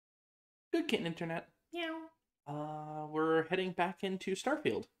Good kitten internet. Meow. We're heading back into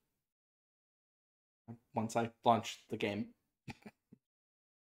Starfield. Once I launch the game.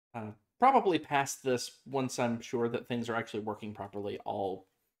 Probably past this, once I'm sure that things are actually working properly, I'll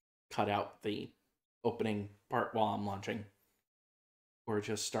cut out the opening part while I'm launching. Or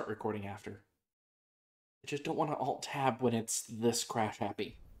just start recording after. I just don't want to alt-tab when it's this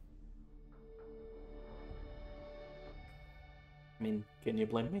crash-happy. I mean, can you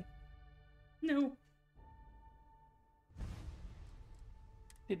blame me? No.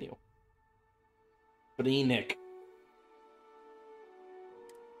 Did you? But Nick.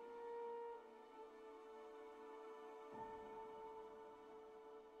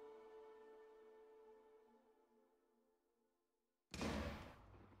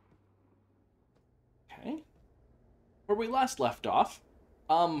 Okay. Where we last left off,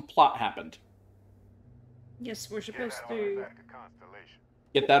 plot happened. Yes, we're supposed to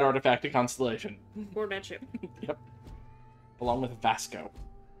Get that artifact to Constellation. board that ship. Yep. Along with Vasco.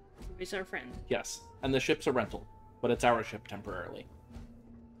 Who is our friend. Yes. And the ship's a rental, but it's our ship temporarily.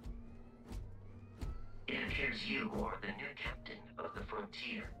 It appears you are the new captain of the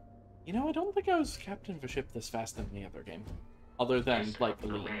Frontier. You know, I don't think I was captain of a ship this fast in any other game. Other than, Yes, like, the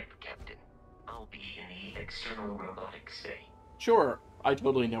the lead. lab captain. I'll be in the external robotics bay. Sure, I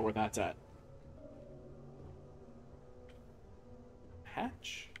totally know where that's at.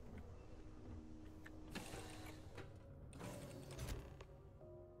 Hatch?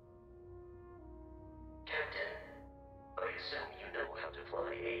 Captain, I assume you know how to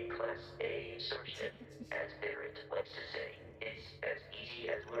fly a Class A starship. As Barrett likes to say, it's as easy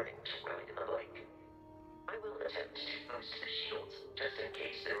as learning to ride a bike. I will attempt to boost the shields, just in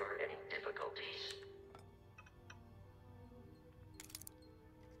case there are any difficulties.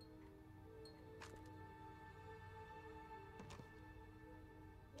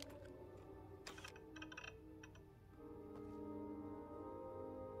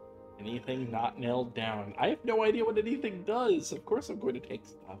 Anything not nailed down. I have no idea what anything does. Of course I'm going to take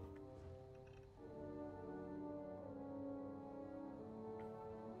stuff.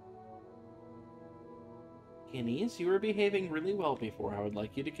 Guineas, you were behaving really well before. I would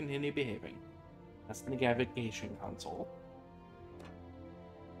like you to continue behaving. That's the navigation console.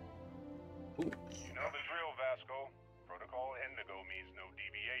 Ooh. You know the drill, Vasco. Protocol Indigo means no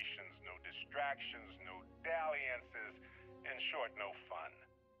deviations, no distractions, no dalliances, in short, no fun.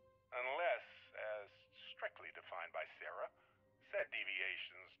 Unless, as strictly defined by Sarah, said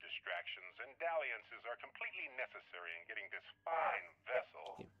deviations, distractions, and dalliances are completely necessary in getting this fine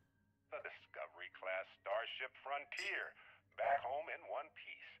vessel, the Discovery-class Starship Frontier, back home in one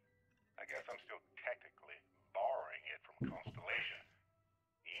piece. I guess I'm still technically borrowing it from Constellation,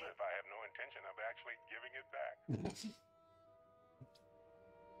 even if I have no intention of actually giving it back.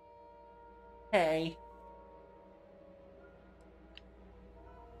 Hey.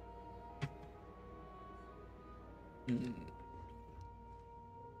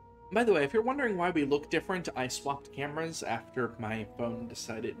 By the way, if you're wondering why we look different, I swapped cameras after my phone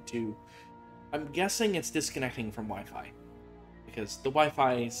decided to... I'm guessing it's disconnecting from Wi-Fi. Because the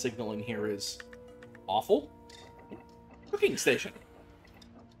Wi-Fi signal in here is awful. Cooking station.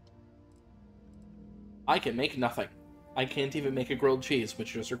 I can make nothing. I can't even make a grilled cheese,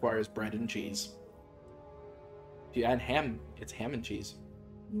 which just requires bread and cheese. If you add ham, it's ham and cheese.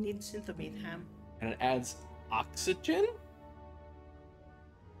 Need synthomate ham. And it adds oxygen?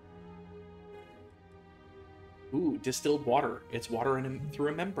 Ooh, distilled water. It's water through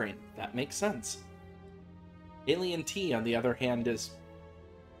a membrane. That makes sense. Alien tea, on the other hand, is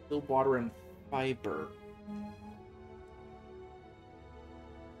distilled water and fiber.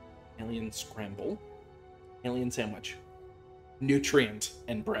 Alien scramble. Alien sandwich. Nutrient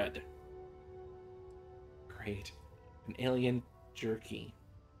and bread. Great. An alien jerky.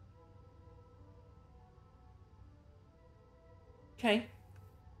 Okay.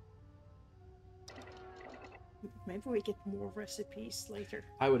 Maybe we get more recipes later.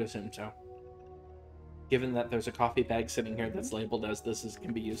 I would assume so. Given that there's a coffee bag sitting here that's labeled as this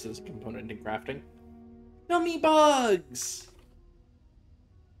can be used as a component in crafting. Gummy bugs!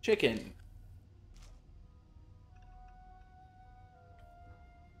 Chicken.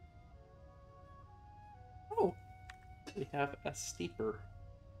 Oh. We have a steeper.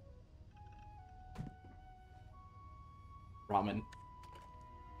 Ramen.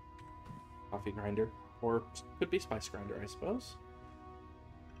 Coffee grinder. Or could be spice grinder, I suppose.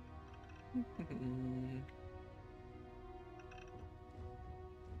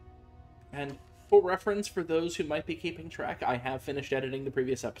 And for reference, for those who might be keeping track, I have finished editing the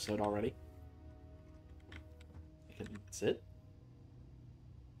previous episode already. I can sit.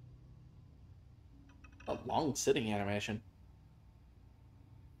 long sitting animation.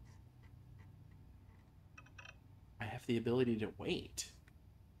 I have the ability to wait.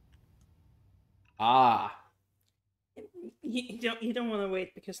 Ah. You don't want to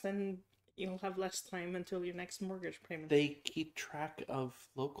wait because then you'll have less time until your next mortgage payment. They keep track of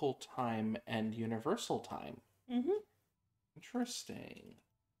local time and universal time. Mm-hmm. Interesting.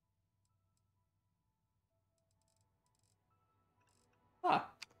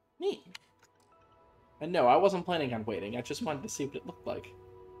 Ah, neat. And no, I wasn't planning on waiting. I just wanted to see what it looked like.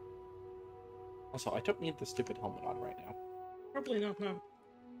 Also, I don't need the stupid helmet on right now. Probably not, no.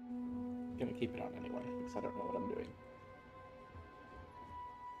 I'm gonna keep it on anyway, because I don't know what I'm doing.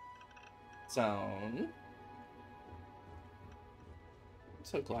 Zone. I'm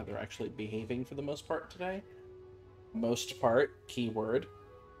so glad they're actually behaving for the most part today. Most part, keyword.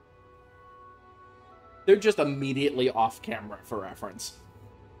 They're just immediately off camera for reference.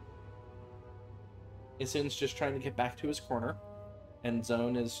 Isin's just trying to get back to his corner, and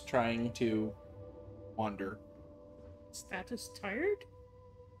Zone is trying to wander. Status tired?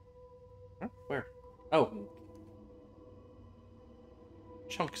 Huh? Where? Oh.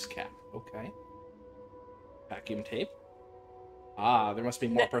 Chunks cap. Okay. Vacuum tape. Ah, there must be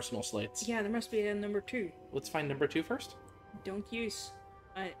more personal slates. Yeah, there must be a number 2. Let's find number 2 first. Don't use.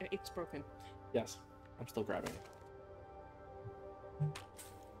 It's broken. Yes. I'm still grabbing it.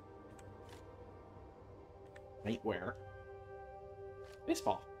 Nightwear.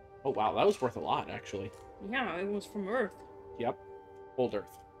 Baseball. Oh, wow. That was worth a lot, actually. Yeah, it was from Earth. Yep. Old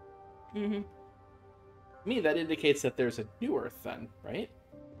Earth. Mm-hmm. To me, that indicates that there's a new Earth, then, right?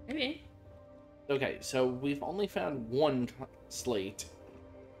 Maybe. Okay, so we've only found one slate.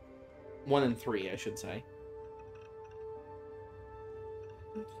 1 and 3, I should say.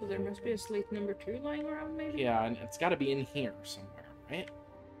 So there must be a slate number 2 lying around, maybe? Yeah, and it's got to be in here somewhere, right?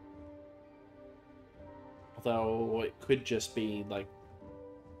 Although, it could just be, like...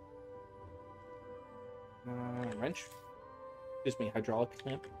 wrench? Excuse me, hydraulic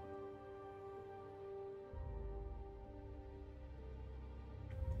clamp?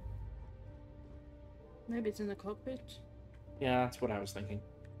 Maybe it's in the cockpit? Yeah, that's what I was thinking.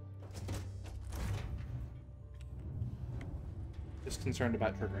 Just concerned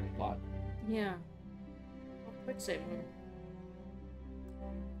about triggering plot. Yeah. Quick save one.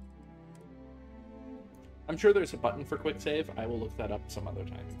 I'm sure there's a button for quick save. I will look that up some other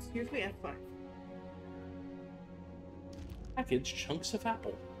time. It's usually F5. Package chunks of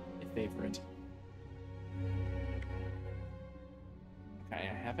apple. My favorite. Okay,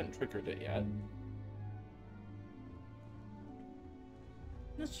 I haven't triggered it yet.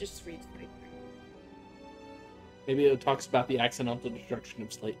 Let's just read Slate 3. Maybe it talks about the accidental destruction of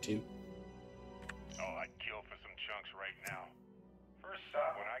Slate 2. Oh, I'd kill for some chunks right now. First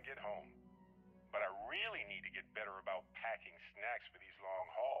stop when I get home. But I really need to get better about packing snacks for these long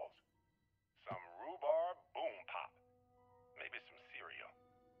hauls. Some rhubarb boom pop. Maybe some cereal.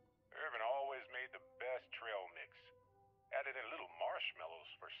 Irvin always made the best trail mix. Added in little marshmallows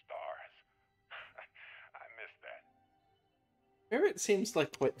for stars. I miss that. Barrett seems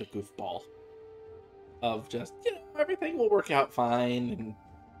like quite the goofball. Of just, everything will work out fine,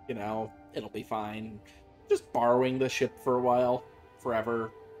 and, it'll be fine. Just borrowing the ship for a while.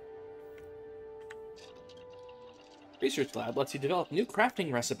 Forever. Research Lab lets you develop new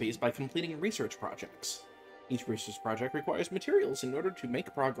crafting recipes by completing research projects. Each research project requires materials in order to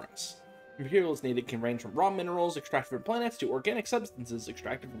make progress. The materials needed can range from raw minerals extracted from planets to organic substances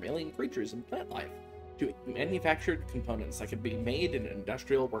extracted from alien creatures and plant life, to manufactured components that can be made in an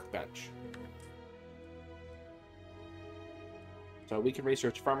industrial workbench. So we can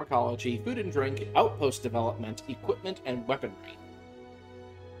research pharmacology, food and drink, outpost development, equipment, and weaponry.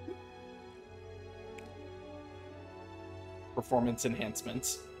 Performance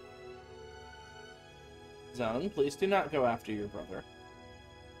enhancements. Zone, please do not go after your brother.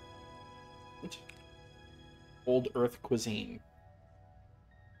 Old Earth cuisine.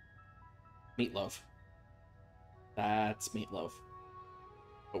 Meatloaf. That's meatloaf.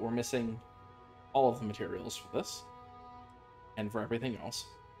 But we're missing all of the materials for this. And for everything else.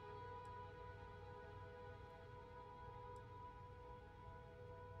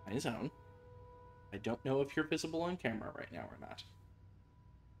 Hi, Zone. I don't know if you're visible on camera right now or not.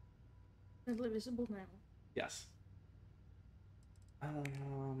 Is it visible now? Yes.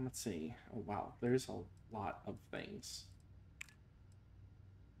 Let's see. Oh, wow. There's a lot of things.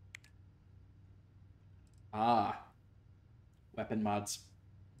 Ah. Weapon mods.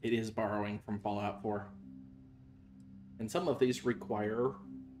 It is borrowing from Fallout 4. And some of these require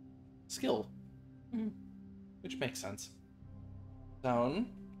skill. Which makes sense. Zone,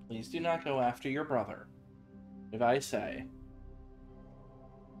 please do not go after your brother. If I say...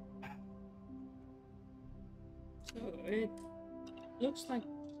 So it looks like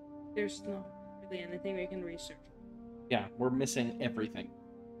there's not really anything we can research. Yeah, we're missing everything.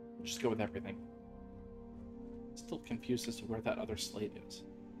 Just go with everything. Still confused as to where that other slate is.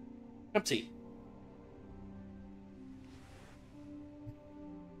 Jump seat.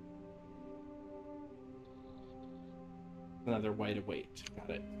 Another way to wait. Got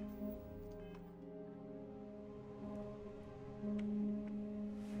it.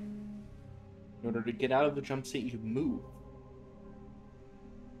 In order to get out of the jump seat, you move.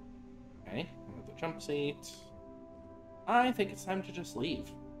 Okay, out of the jump seat. I think it's time to just leave.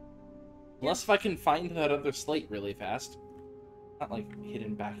 Unless if I can find that other slate really fast. Not like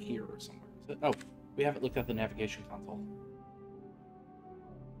hidden back here or somewhere, is it? Oh, we haven't looked at the navigation console.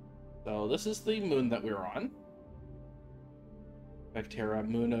 So this is the moon that we're on. Vectera,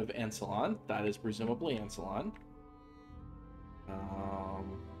 moon of Ancelon. That is presumably Ancelon.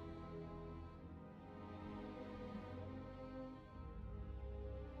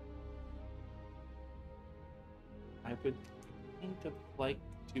 I would kind of like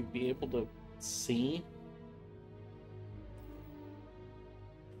to be able to see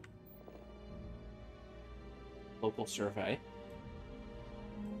local survey.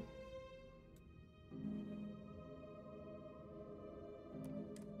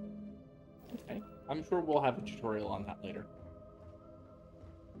 Okay, I'm sure we'll have a tutorial on that later.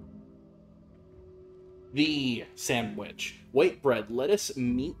 The sandwich. White bread, lettuce,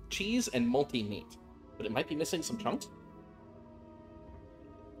 meat, cheese, and multi-meat. But it might be missing some chunks.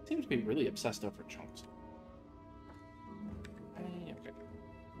 Seems to be really obsessed over chunks. Okay.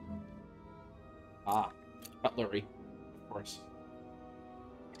 Ah, cutlery, of course.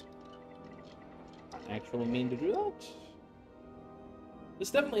 I actually mean to do that.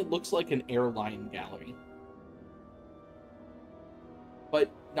 This definitely looks like an airline gallery.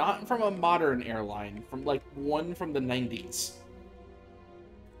 But not from a modern airline, from like one from the 90s.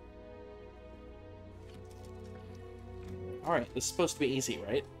 Alright, this is supposed to be easy,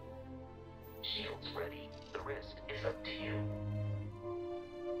 right? Shield's ready. The rest is up to you.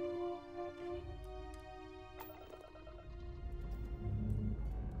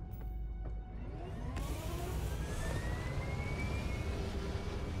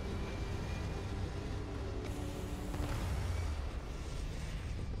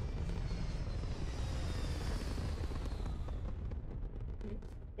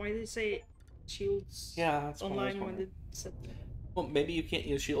 Why did it say shields Yeah, that's what I was online when wondering. it said that? Well, maybe you can't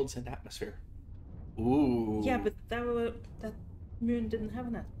use shields in atmosphere. Ooh. Yeah, but that moon didn't have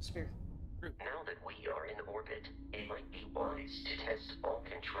an atmosphere. Now that we are in orbit, it might be wise to test all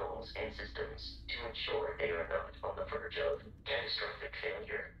controls and systems to ensure they are not on the verge of catastrophic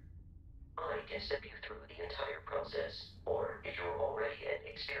failure. I can step you through the entire process, or if you're already an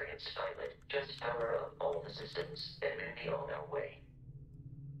experienced pilot, just power up all the systems and we'll be on our way.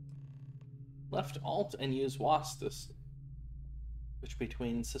 Left Alt and use WASP to switch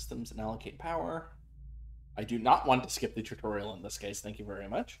between systems and allocate power. I do not want to skip the tutorial in this case, thank you very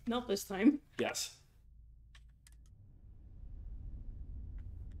much. Not this time. Yes.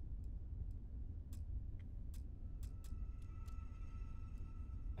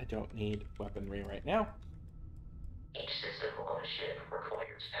 I don't need weaponry right now. Each system on a ship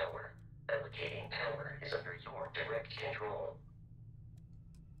requires power. Allocating power is under your direct control.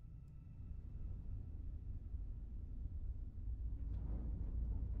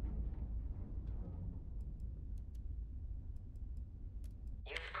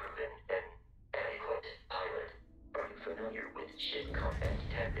 You've proven an adequate pilot. Are you familiar with ship combat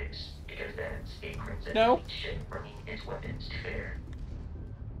tactics? Because that's a crimson No. ship bringing its weapons to bear.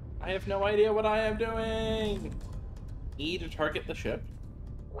 I have no idea what I am doing! E to target the ship.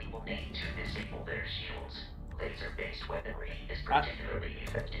 We will need to disable their shields. Laser-based weaponry is particularly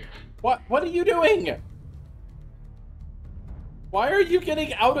effective. What are you doing? Why are you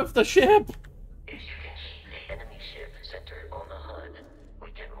getting out of the ship? If you can keep the enemy ship centered on the HUD, we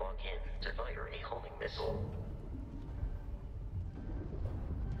can lock in to fire a homing missile.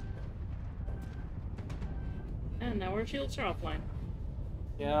 And now our shields are offline.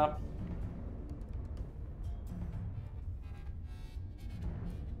 Yeah.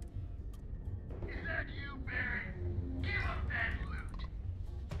 Is that you, Barrett? Give up that loot.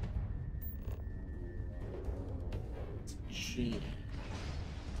 Gee.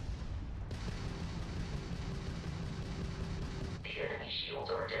 The enemy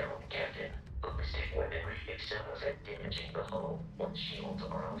shields are down, Captain. Ballistic weaponry excels at damaging the hull once shields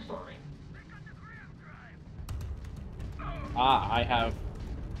are offline. Ah, I have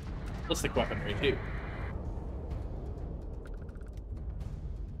ballistic weaponry too.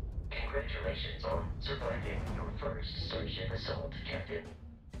 Congratulations on surviving your first starship assault, Captain.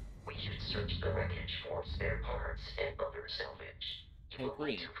 We should search the wreckage for spare parts and other salvage. You will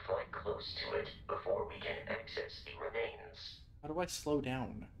need to fly close to it before we can access the remains. How do I slow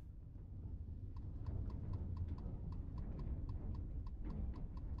down?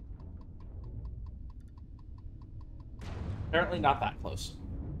 Apparently not that close.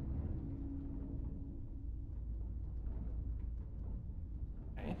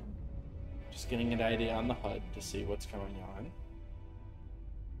 Okay. Just getting an idea on the HUD to see what's going on.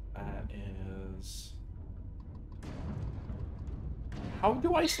 That is... How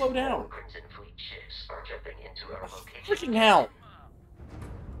do I slow down? Crimson Fleet ships are jumping into our location. Freaking hell!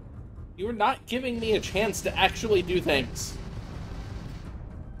 You're not giving me a chance to actually do things.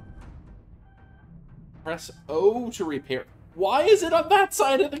 Press O to repair. Why is it on that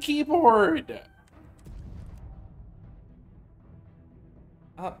side of the keyboard?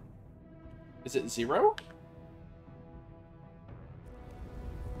 Is it 0?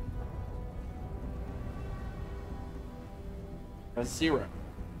 Press 0.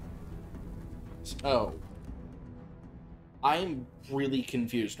 Oh. I'm really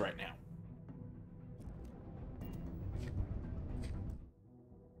confused right now.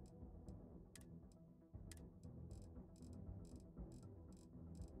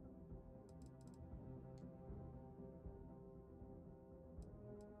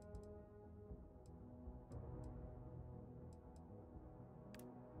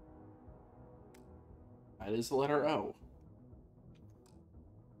 That is the letter O.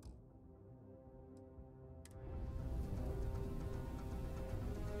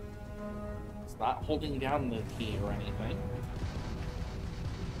 It's not holding down the key or anything.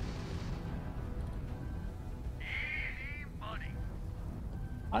 Easy money.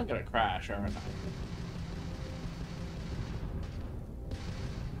 I'm gonna crash, aren't I?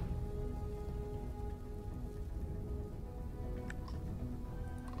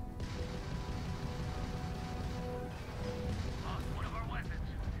 Lost one of our weapons.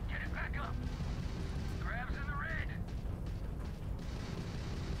 Get it back up. Crab's in the red.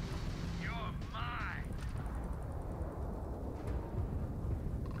 You're mine.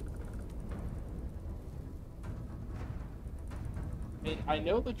 I mean, I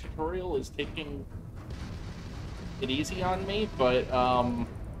know the tutorial is taking it easy on me, but,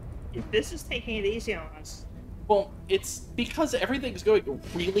 This is taking it easy on us. well, it's because everything's going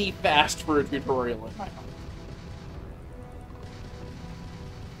really fast for a tutorial in my mind.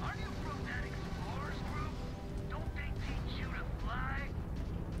 Are you from that explorers group? Don't they teach you to fly?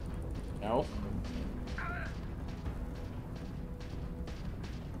 No?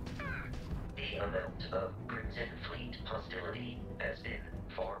 The amount of Crimson Fleet hostility has been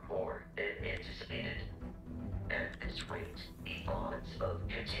far more than anticipated. At this rate, the odds of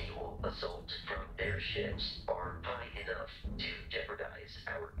continual assault from their ships are high enough to jeopardize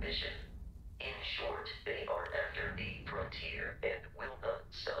our mission. In short, they are after the frontier and will not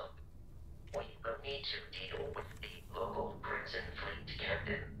stop. We will need to deal with the local Crimson Fleet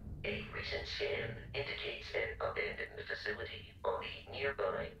captain. A recent scan indicates an abandoned facility on the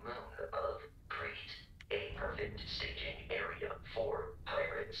nearby moon of Crete, a perfect staging area for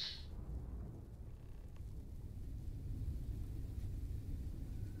pirates.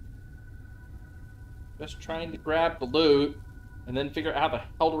 Just trying to grab the loot and then figure out how the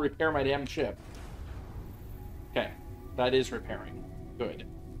hell to repair my damn ship. Okay, that is repairing. Good.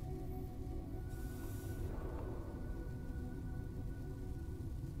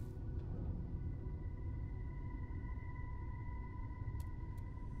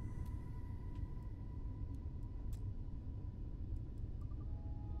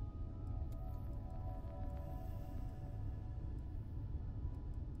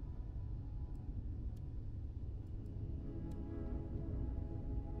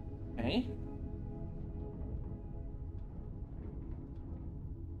 Okay.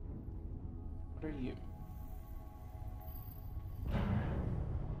 What are you?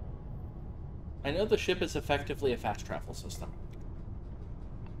 I know the ship is effectively a fast travel system,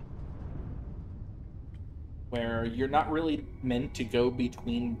 where you're not really meant to go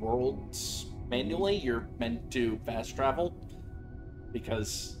between worlds manually, you're meant to fast travel,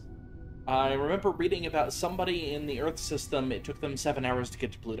 because I remember reading about somebody in the Earth system, it took them 7 hours to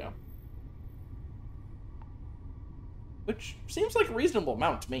get to Pluto. Which seems like a reasonable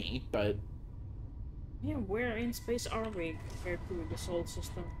amount to me, but... Yeah, where in space are we compared to the solar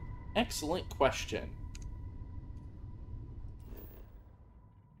system? Excellent question.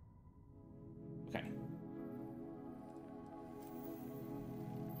 Okay.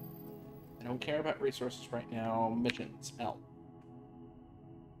 I don't care about resources right now. Missions, hell.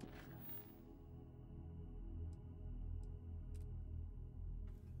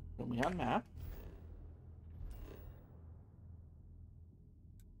 on map.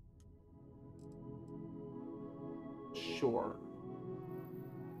 Sure.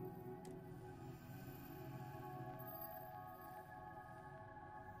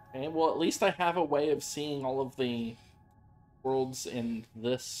 Okay, well, at least I have a way of seeing all of the worlds in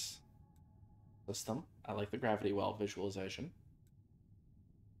this system. I like the gravity well visualization.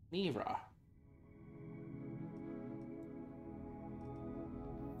 Nira.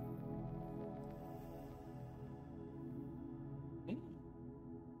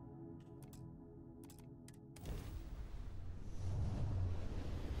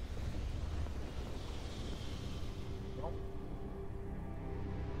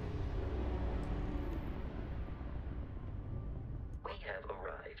 We have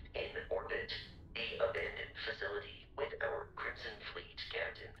arrived in orbit. The abandoned facility with our Crimson Fleet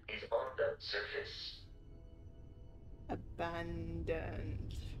captain is on the surface.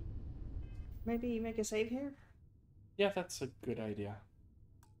 Abandoned. Maybe make a save here? Yeah, that's a good idea.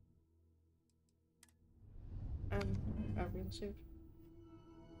 A real save.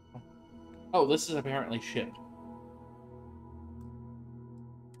 Oh, this is apparently ship.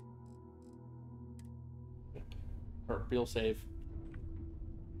 Or real save.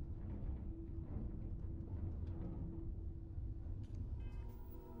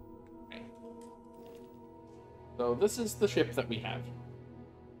 Okay. So this is the ship that we have.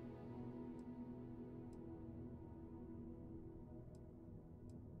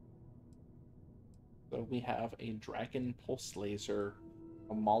 So we have a Dragon Pulse Laser,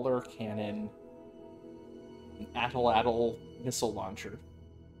 a Mauler Cannon, an Atlatl Missile Launcher.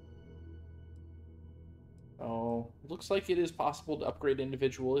 So, looks like it is possible to upgrade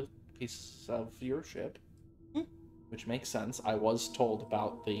individual pieces of your ship, which makes sense. I was told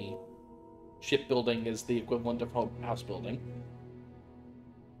about the shipbuilding is the equivalent of house building.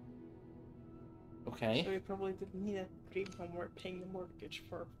 Okay. So we probably didn't need a dream home or paying the mortgage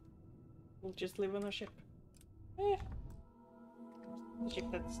for. We'll just live on a ship. Eh. A ship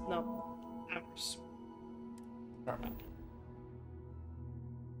that's not ours. Alright.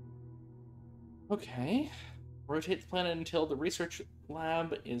 Okay. Rotate the planet until the research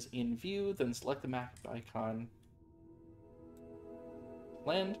lab is in view, then select the map icon.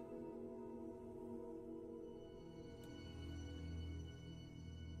 Land.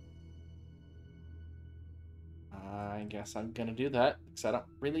 I guess I'm gonna do that, because I don't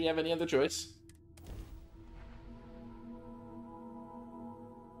really have any other choice.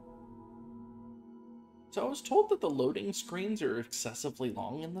 So I was told that the loading screens are excessively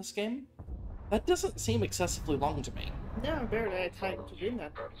long in this game. That doesn't seem excessively long to me. No, I barely had time to do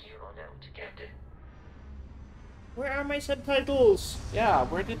that. From here on out, Captain. Where are my subtitles? Yeah,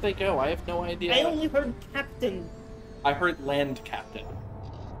 where did they go? I have no idea. I only heard Captain. I heard Land Captain.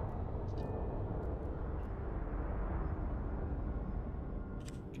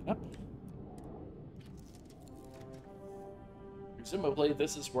 Yep. Presumably,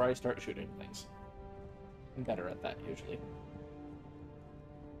 this is where I start shooting things. I'm better at that, usually.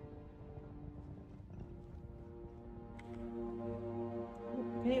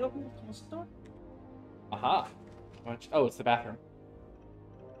 Can you open the closet door? Aha! Oh, it's the bathroom.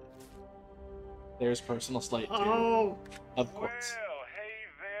 There's personal slate, too. Oh! Of course. Well, hey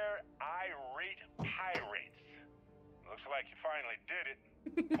there, irate pirates. Looks like you finally did it.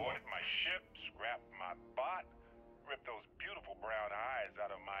 Boarded my ship, scrapped my bot, ripped those beautiful brown eyes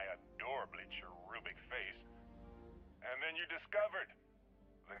out of my adorably cherubic face. And then you discovered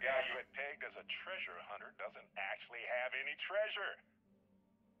the guy you had pegged as a treasure hunter doesn't actually have any treasure.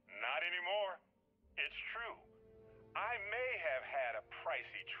 Not anymore. It's true. I may have had a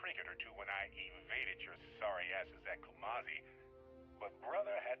pricey trinket or two when I evaded your sorry asses at Kumazi, but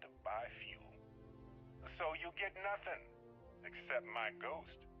brother had to buy fuel. So you get nothing, except my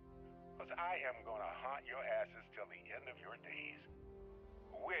ghost. Because I am gonna haunt your asses till the end of your days.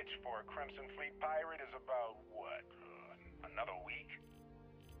 Which, for a Crimson Fleet pirate, is about, what, another week?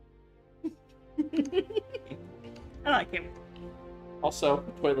 I like him. Also,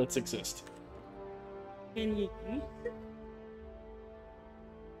 toilets exist. Can you use it?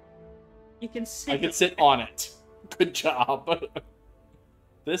 You can sit. I can sit on it. Good job.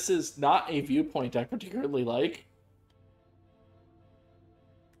 This is not a viewpoint I particularly like.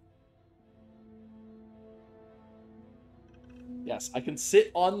 Yes, I can sit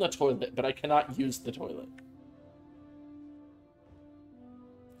on the toilet, but I cannot use the toilet.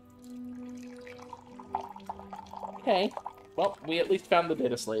 Okay. Well, we at least found the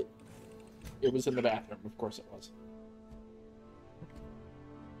data slate. It was in the bathroom. Of course it was.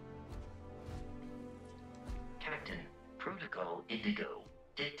 Captain, Protocol Indigo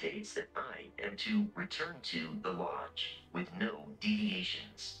dictates that I am to return to the Lodge with no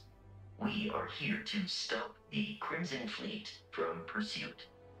deviations. We are here to stop the Crimson Fleet from pursuit.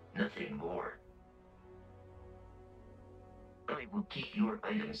 Nothing more. I will keep your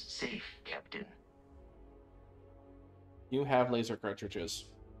items safe, Captain. You have laser cartridges.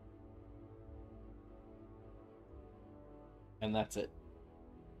 And that's it.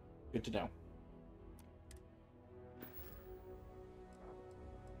 Good to know.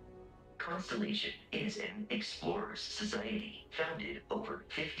 Constellation is an explorers society founded over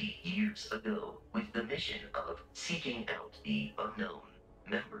 50 years ago with the mission of seeking out the unknown.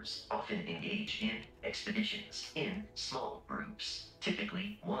 Members often engage in expeditions in small groups,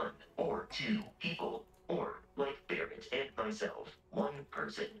 typically 1 or 2 people, or like Barrett and myself, 1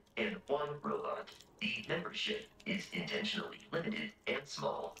 person and 1 robot. The membership is intentionally limited and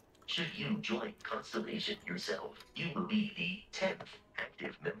small. Should you join Constellation yourself, you will be the 10th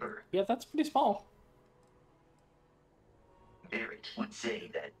active member. Yeah, that's pretty small. Barrett would say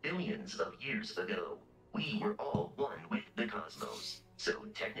that billions of years ago, we were all one with the cosmos. So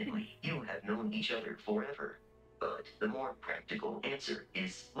technically, you have known each other forever. But the more practical answer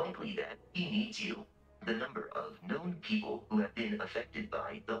is likely that he needs you. The number of known people who have been affected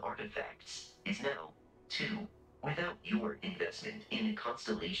by the artifacts is now 2. Without your investment in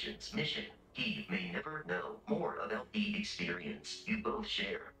Constellation's mission, he may never know more about the experience you both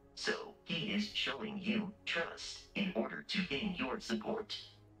share. So he is showing you trust in order to gain your support.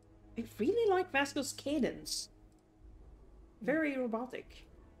 I really like Vasco's cadence. Very robotic.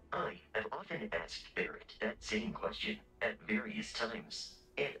 I have often asked Barrett that same question at various times,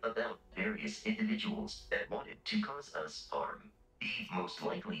 and about various individuals that wanted to cause us harm. The most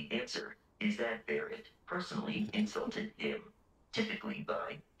likely answer is that Barrett personally insulted him, typically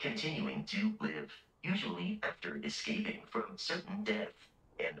by continuing to live, usually after escaping from certain death,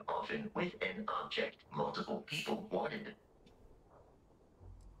 and often with an object multiple people wanted.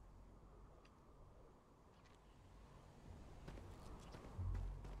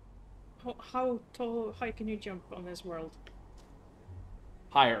 How high can you jump on this world?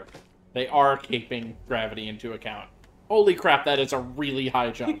 Higher. They are keeping gravity into account. Holy crap, that is a really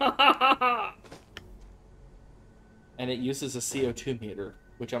high jump. And it uses a CO2 meter,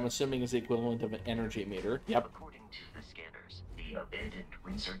 which I'm assuming is the equivalent of an energy meter. Yep. According to the scanners, the abandoned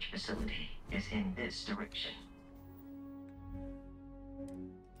research facility is in this direction.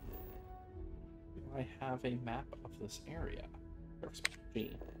 Do I have a map of this area? There's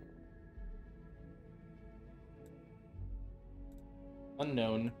G.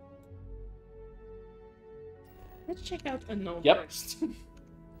 Unknown. Let's check out unknown Yep. first.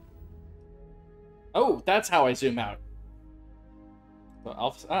 Oh, that's how I zoom out.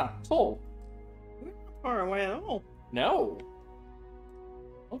 So Soul. We're not far away at all. No.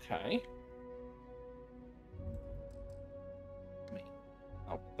 Okay.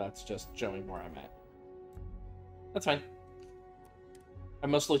 Oh, that's just showing where I'm at. That's fine. I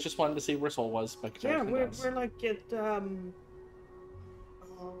mostly just wanted to see where Soul was, but Yeah, we're like at oh,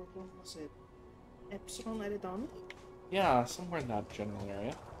 what was it? Epsilon Eridani? Yeah, somewhere in that general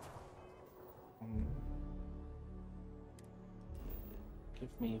area.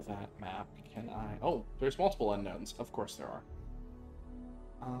 Give me that map. Can I... Oh, there's multiple unknowns. Of course there are.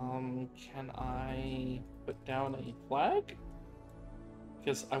 Can I put down a flag?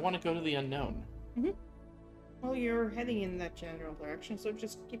 Because I want to go to the unknown. Mm-hmm. Well, you're heading in that general direction, so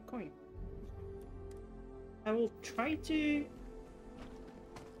just keep going. I will try to...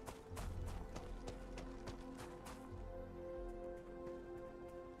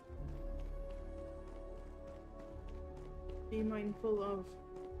 be mindful of,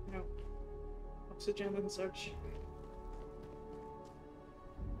 you know, oxygen and such.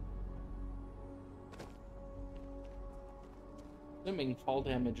 Assuming fall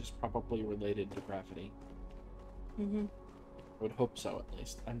damage is probably related to gravity. Mm-hmm. I would hope so, at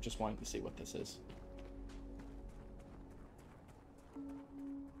least. I'm just wanting to see what this is.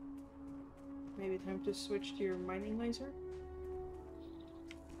 Maybe time to switch to your mining laser?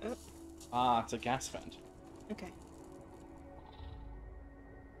 Oh, Ah, it's a gas vent. okay.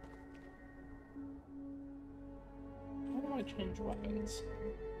 How do I change weapons?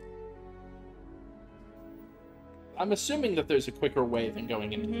 I'm assuming that there's a quicker way than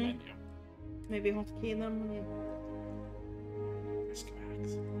going into the menu. Maybe hotkey them.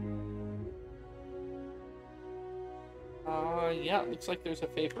 Schematics. Yeah, it looks like there's a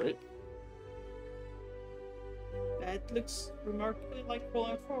favorite. That looks remarkably like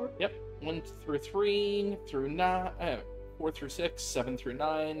Fallout 4. Yep, 1 through 3, through 9, 4 through 6, 7 through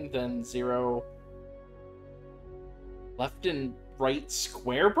 9, then 0. Left and right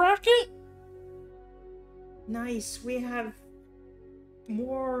square bracket? Nice, we have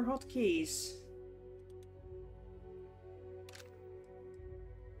more hotkeys.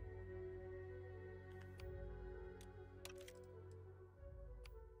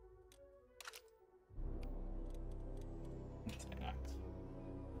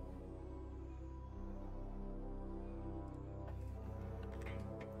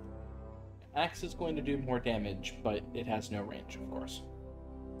 Axe is going to do more damage, but it has no range, of course.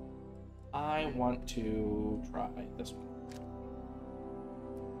 I want to try this one.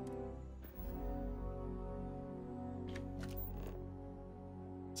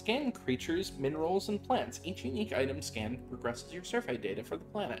 Scan creatures, minerals, and plants. Each unique item scanned progresses your survey data for the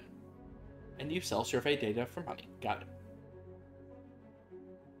planet. And you sell survey data for money. Got it.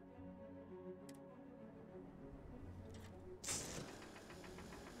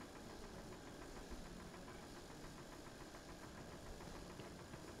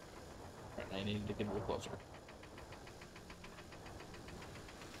 I needed to get a little closer.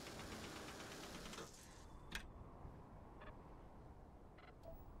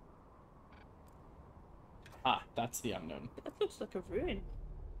 Ah, that's the unknown. That looks like a ruin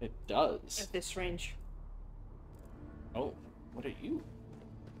It does. at this range. Oh, what are you?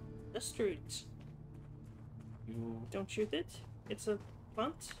 Dust roots. You... Don't shoot it. It's a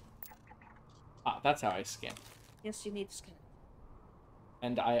plant. Ah, that's how I scan. Yes, you need to scan it.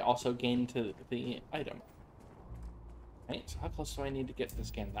 And I also gain to the item. Right, so how close do I need to get to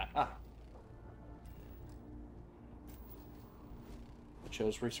scan that? Ah. It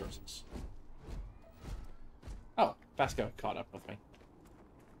shows resources. Oh, Vasco caught up with me.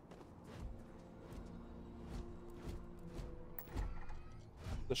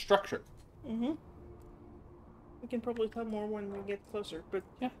 The structure. Mm-hmm. We can probably tell more when we get closer, but...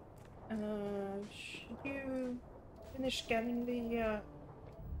 Yeah. Should you finish scanning the,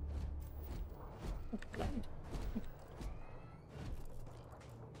 land?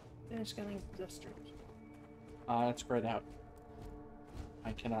 Finish scanning the dust roots. It's grayed out.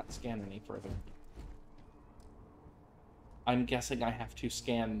 I cannot scan any further. I'm guessing I have to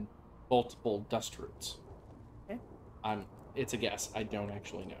scan multiple dust roots. Okay. It's a guess. I don't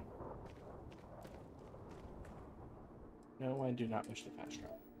actually know. No, I do not wish to fast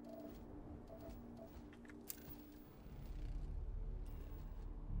travel.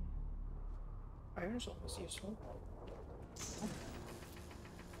 Iron is always useful.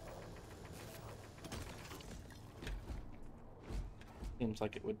 Seems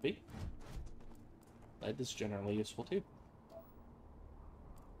like it would be. Lead is generally useful too.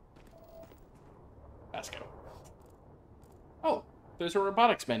 Vasco. Oh, there's a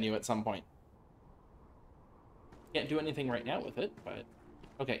robotics menu at some point. Can't do anything right now with it, but...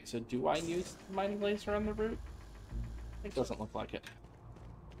 Okay, so do I use the mining laser on the route? It doesn't look like it.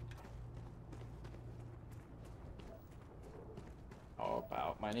 How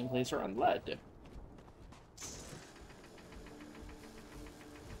about mining laser on lead?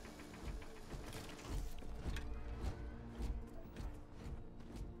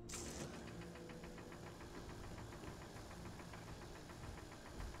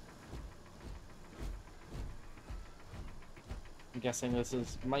 I'm guessing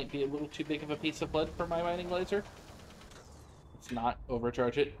this might be a little too big of a piece of lead for my mining laser. Let's not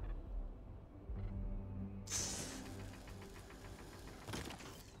overcharge it.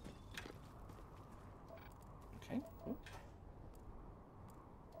 Okay. Cool.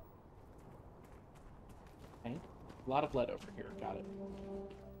 Okay. A lot of lead over here. Got it.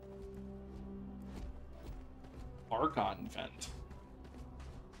 Argon vent.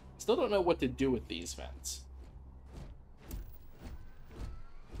 Still don't know what to do with these vents.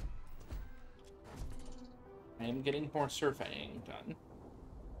 I am getting more surveying done.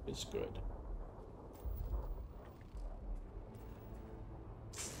 Is good.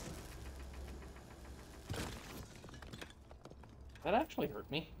 That actually hurt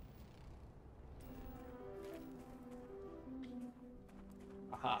me.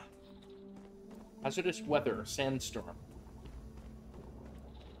 Aha. Hazardous weather, sandstorm.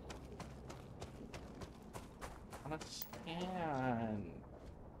 Let's scan.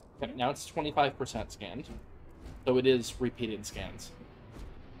 Okay, now it's 25% scanned. So it is repeated scans.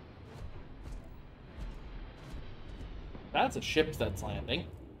 That's a ship that's landing.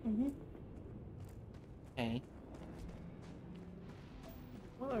 Mm-hmm. Okay.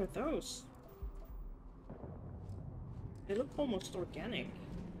 What are those? They look almost organic.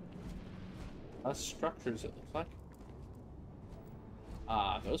 Structures, it looks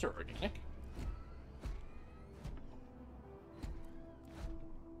like. Those are organic.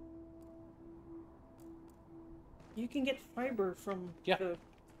 You can get fiber from Yeah. the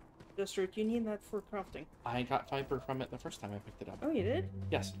desert. You need that for crafting. I got fiber from it the first time I picked it up. Oh, you did?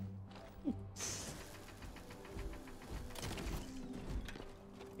 Yes.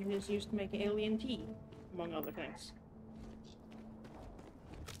 It is used to make alien tea, among other things.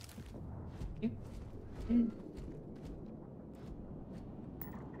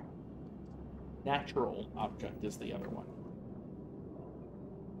 Natural object is the other one.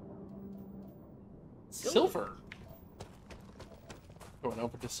 Silver. Going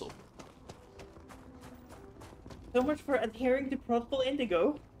over to silver. So much for adhering to Protocol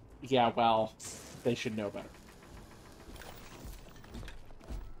Indigo. Yeah, well, they should know better.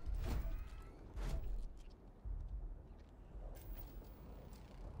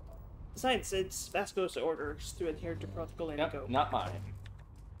 Besides, it's Vasco's orders to adhere to Protocol Indigo. Yep, not mine.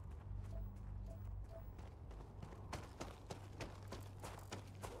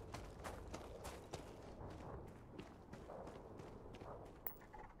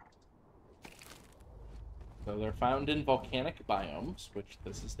 So they're found in volcanic biomes, which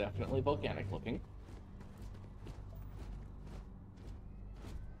this is definitely volcanic looking.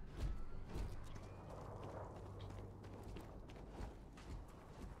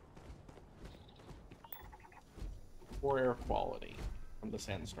 Poor air quality from the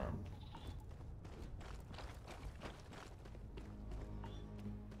sandstorm.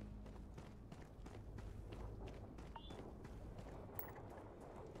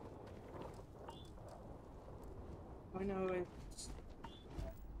 I know it's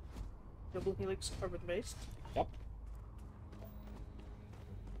double helix carbon based. Yep.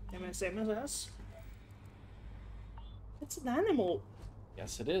 MSMSS. It's an animal.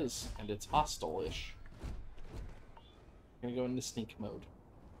 Yes, it is, and it's hostile-ish. I'm gonna go into sneak mode.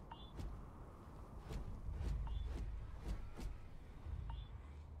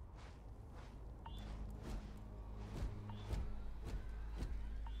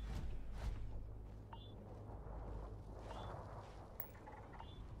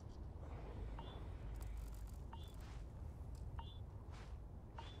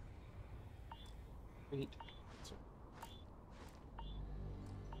 Sweet.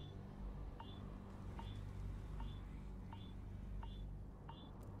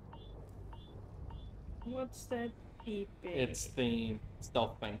 What's that beeping? It's the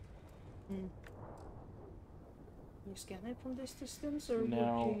stealth thing. Can you scan it from this distance, or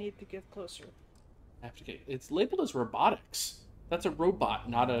No. would you need to get closer? I have to get. It's labeled as robotics. That's a robot,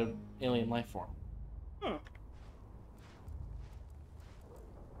 not a alien life form. Huh.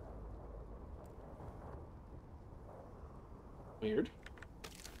 Weird.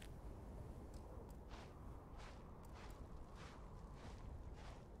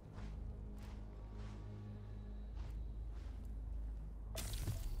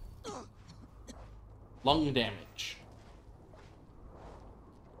 Lung damage.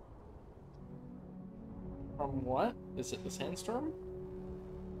 From what? Is it the sandstorm?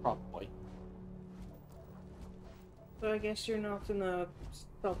 Probably. So I guess you're not in a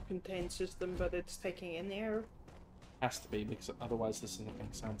self-contained system, but it's taking in air. Has to be, because otherwise this doesn't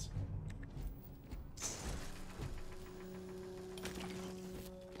make sense.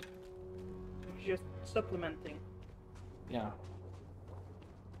 You're just supplementing. Yeah.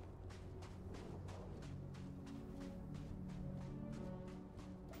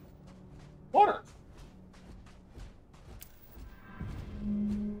 Water!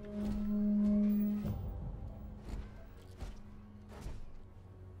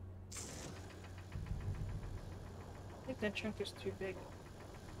 I think that chunk is too big.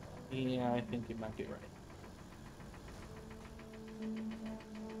 Yeah, I think you might be right.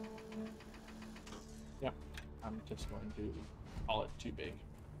 Yep. I'm just going to call it too big.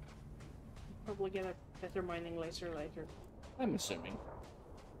 Probably get a better mining laser later. I'm assuming.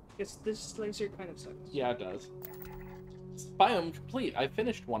 Because this laser kind of sucks. Yeah, it does. It's biome complete. I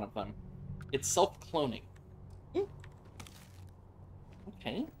finished one of them. It's self-cloning. Mm.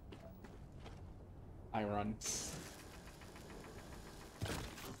 Okay. I run.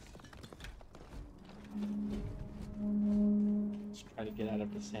 Let's try to get out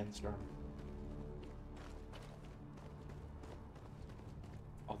of the sandstorm.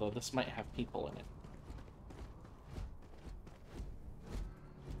 Although this might have people in it.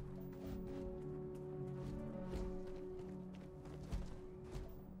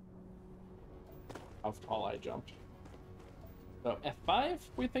 How tall I jumped. So F5,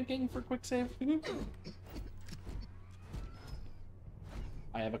 we're thinking for quick save?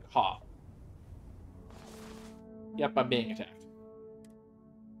 I have a cough. Yep, I'm being attacked.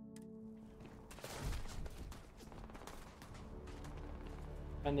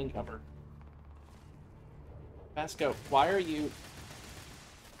 Finding cover. Vasco, why are you...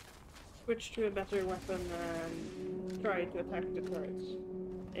 Switch to a better weapon and try to attack the turrets.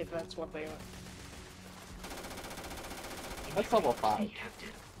 If that's what they are. That's level 5. Captain,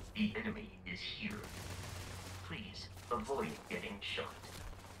 the enemy is here. Please, avoid getting shot.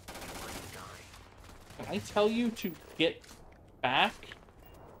 You might die. Can I tell you to get back?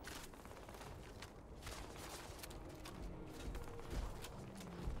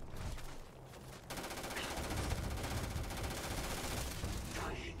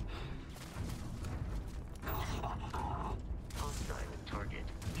 Hostile target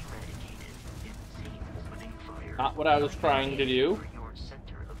eradicated. Insane opening fire. Not what I was trying to do. For your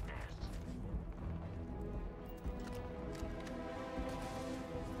center of mass.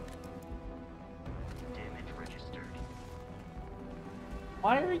 Damage registered.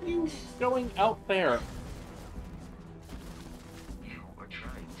 Why are you going out there? You are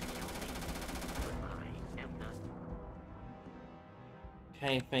trying to kill me, but I am not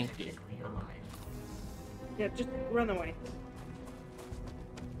Okay, thank you. technically alive. Yeah, just run away.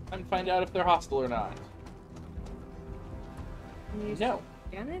 And find out if they're hostile or not. Can you No.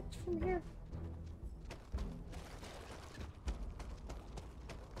 scan it from here?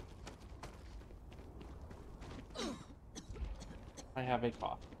 I have a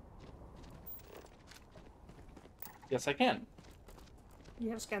cough. Yes, I can. You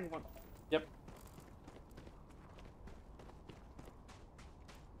have scanned one. Yep.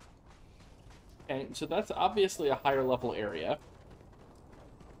 Okay, so that's obviously a higher level area.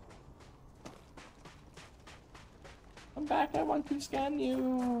 Come back, I want to scan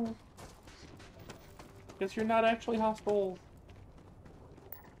you. Because you're not actually hostile.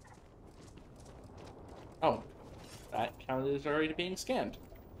 Oh, that counted as already being scanned.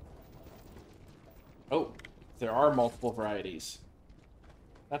 Oh, there are multiple varieties.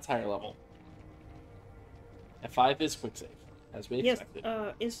 That's higher level. F5 is quick save, as we Yes,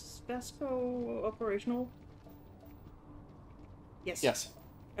 expected. is Vasco operational? Yes. Yes.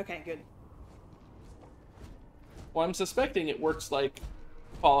 Okay, good. Well, I'm suspecting it works like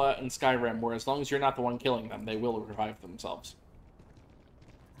Fallout and Skyrim, where as long as you're not the one killing them, they will revive themselves.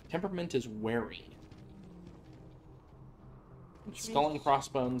 Temperament is wary. Skull and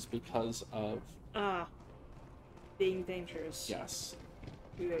crossbones because of... being dangerous. Yes.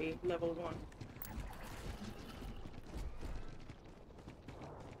 To a level 1.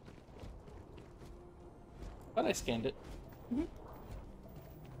 But I scanned it. Mhm.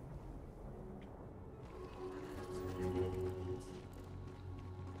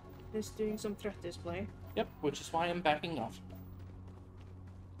 Just doing some threat display. Yep, which is why I'm backing off.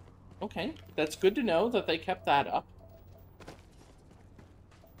 Okay, that's good to know that they kept that up.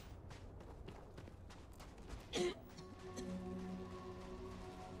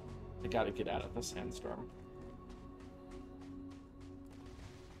 I gotta get out of the sandstorm.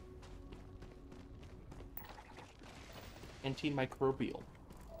 Antimicrobial.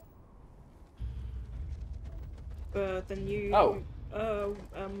 Then you... Oh.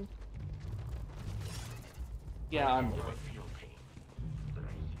 Yeah, I'm I leaving. feel pain, but I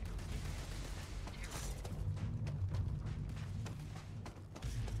hear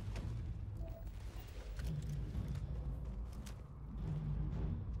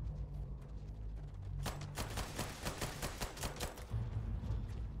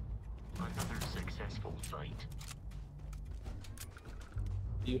another successful fight.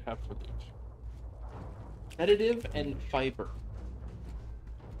 What do you have for loot? Sedative and fiber.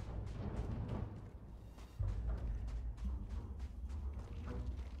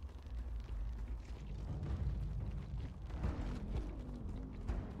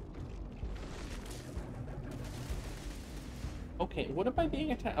 Okay, what am I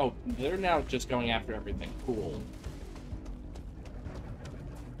being attacked? Oh, they're now just going after everything. Cool.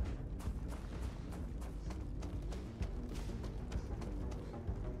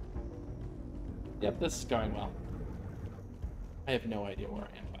 Yep, this is going well. I have no idea where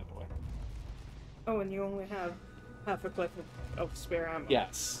I am, by the way. Oh, and you only have half a clip of spare ammo.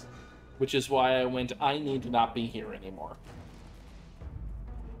 Yes. Which is why I went, I need to not be here anymore.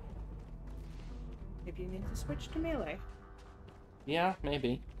 Maybe you need to switch to melee. Yeah,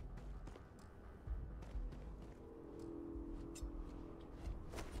 maybe.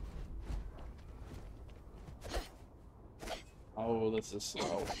 Oh, this is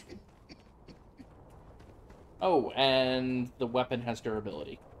slow. Oh, and the weapon has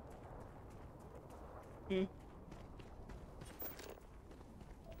durability. Hmm.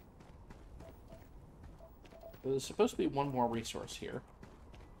 There's supposed to be one more resource here.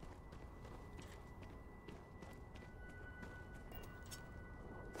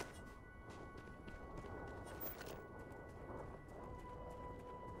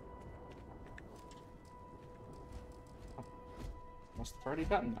 Must have already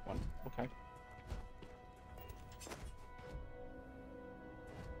gotten that one. Okay.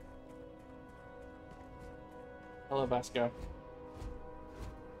 Hello, Vasco.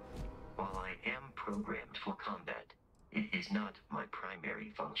 While I am programmed for combat, it is not my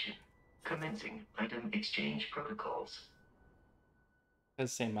primary function. Commencing item exchange protocols. The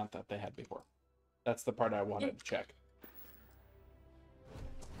same amount that they had before. That's the part I wanted to check.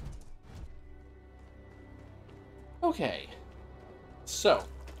 Okay. So,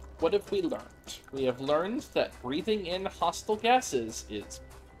 what have we learned? We have learned that breathing in hostile gases is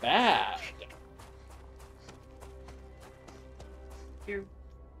bad. You're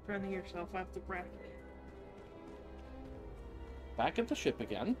running yourself out of breath. Back at the ship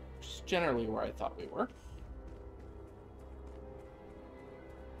again, which is generally where I thought we were.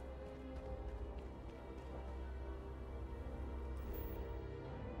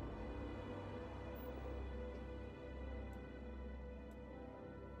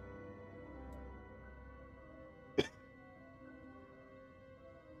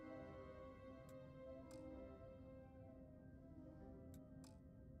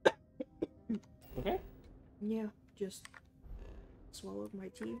 Okay. Yeah, just swallowed my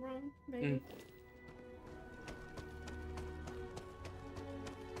tea wrong, maybe.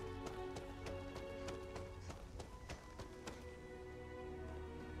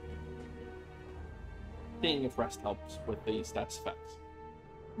 Seeing if rest helps with the stats effects.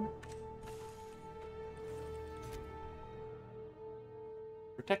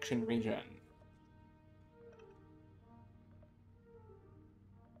 Protection regen.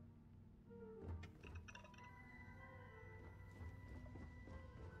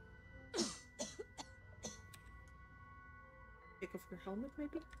 Take off your helmet,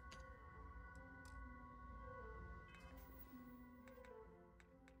 maybe?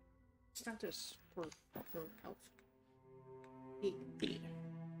 Status for health. E.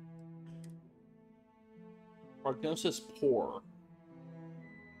 Prognosis poor.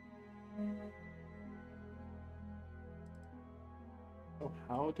 So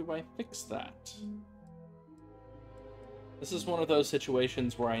how do I fix that? This is one of those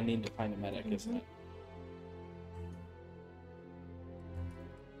situations where I need to find a medic, isn't it?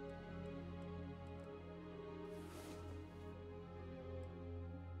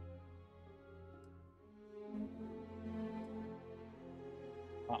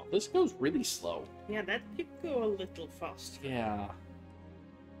 Wow, this goes really slow. Yeah, that could go a little fast. Yeah.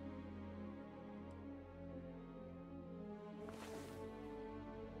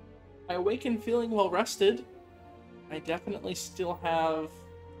 I awaken feeling well rested. I definitely still have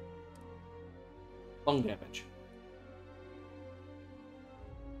lung damage.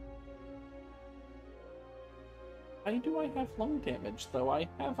 Why do I have lung damage, though I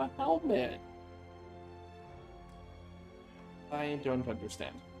have a helmet? I don't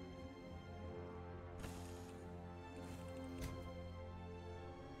understand.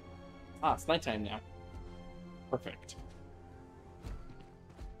 Ah, it's nighttime now. Perfect.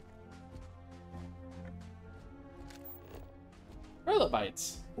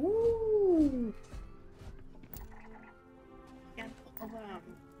 Trilobites. Ooh! Can't pull them.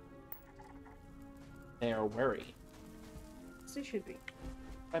 They are wary. As they should be.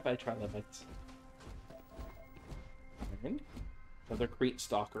 Bye-bye, Trilobites. And another Crete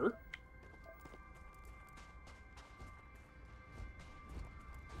Stalker.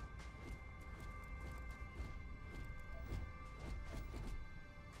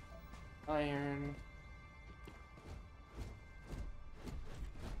 Iron.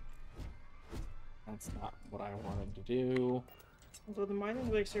 That's not what I wanted to do. Although the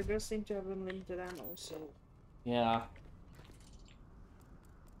mining laser does seem to have unlimited ammo, so... Yeah.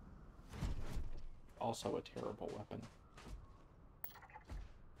 Also a terrible weapon.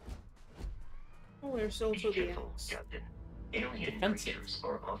 Oh, there's also Be the careful, axe. Captain. Alien Defensive. creatures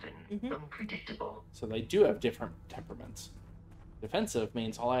are often unpredictable. So they do have different temperaments. Defensive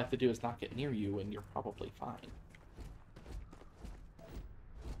means all I have to do is not get near you and you're probably fine.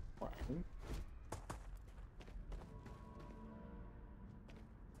 Right.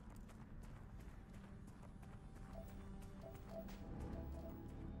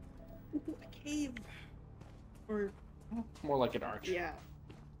 Ooh, a cave. Or... More like an arch. yeah.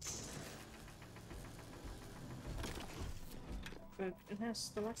 But it has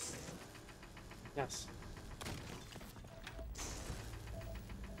stalactites. Yes.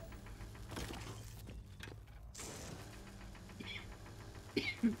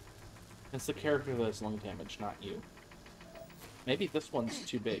 It's the character that has lung damage, not you. Maybe this one's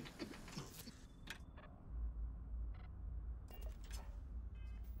too big.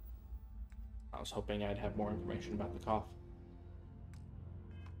 I was hoping I'd have more information about the cough.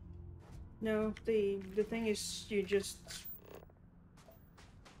 No, the thing is, you just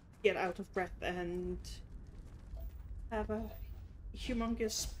get out of breath and have a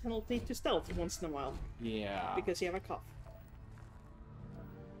humongous penalty to stealth once in a while Yeah. because you have a cough.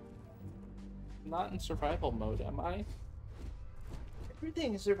 Not in survival mode, am I?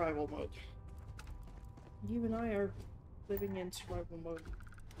 Everything is survival mode. You and I are living in survival mode.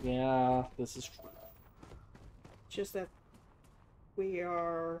 Yeah, this is true. Just that we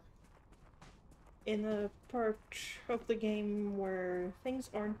are in a part of the game where things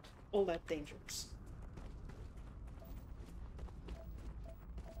aren't all that dangerous.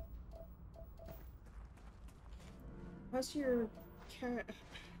 How's your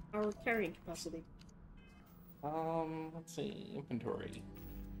our carrying capacity? Let's see, inventory.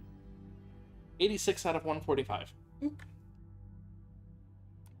 86 out of 145. And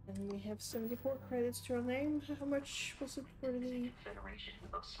we have 74 credits to our name. How much was it for the Federation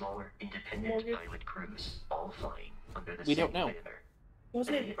of smaller independent mortgage? pilot crews, all flying under the We same don't know. banner.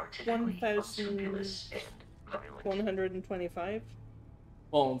 Wasn't They it are typically unscrupulous and violent. 125?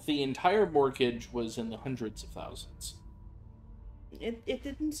 Well, the entire mortgage was in the hundreds of thousands. It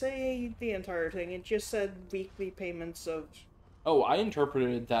didn't say the entire thing. It just said weekly payments of. Oh, I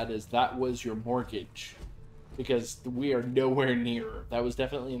interpreted that as that was your mortgage. Because we are nowhere near. That was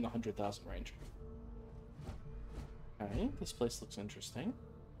definitely in the 100,000 range. Okay, this place looks interesting.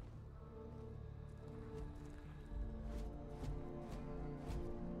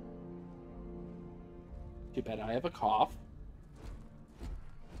 Too bad I have a cough.